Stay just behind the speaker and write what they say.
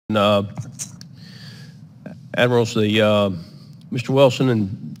Uh, Admirals, Mr. Wilson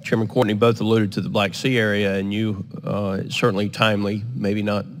and Chairman Courtney both alluded to the Black Sea area, and you certainly timely, maybe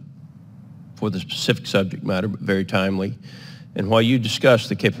not for the specific subject matter, but very timely. And while you discuss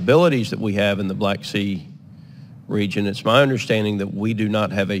the capabilities that we have in the Black Sea region, it's my understanding that we do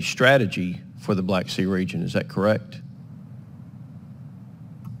not have a strategy for the Black Sea region. Is that correct?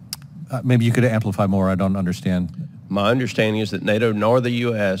 Maybe you could amplify more. I don't understand. My understanding is that NATO nor the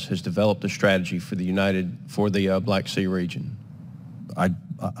U.S. has developed a strategy for the Black Sea region.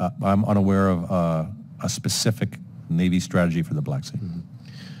 I'm unaware of a specific Navy strategy for the Black Sea. Mm-hmm.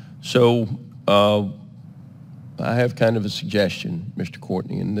 So I have kind of a suggestion, Mr.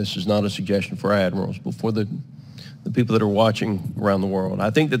 Courtney, and this is not a suggestion for admirals, but for the people that are watching around the world.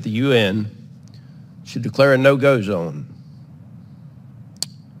 I think that the UN should declare a no-go zone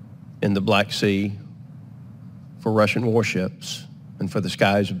in the Black Sea for Russian warships and for the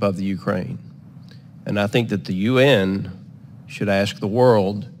skies above the Ukraine. And I think that the UN should ask the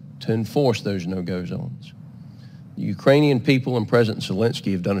world to enforce those no-go zones. The Ukrainian people and President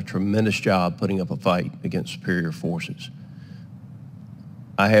Zelensky have done a tremendous job putting up a fight against superior forces.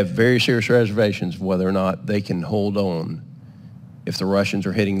 I have very serious reservations of whether or not they can hold on if the Russians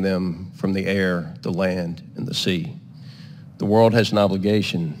are hitting them from the air, the land, and the sea. The world has an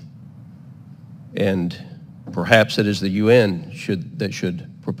obligation, and perhaps it is the UN that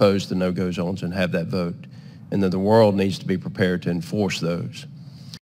should propose the no-go zones and have that vote, and that the world needs to be prepared to enforce those.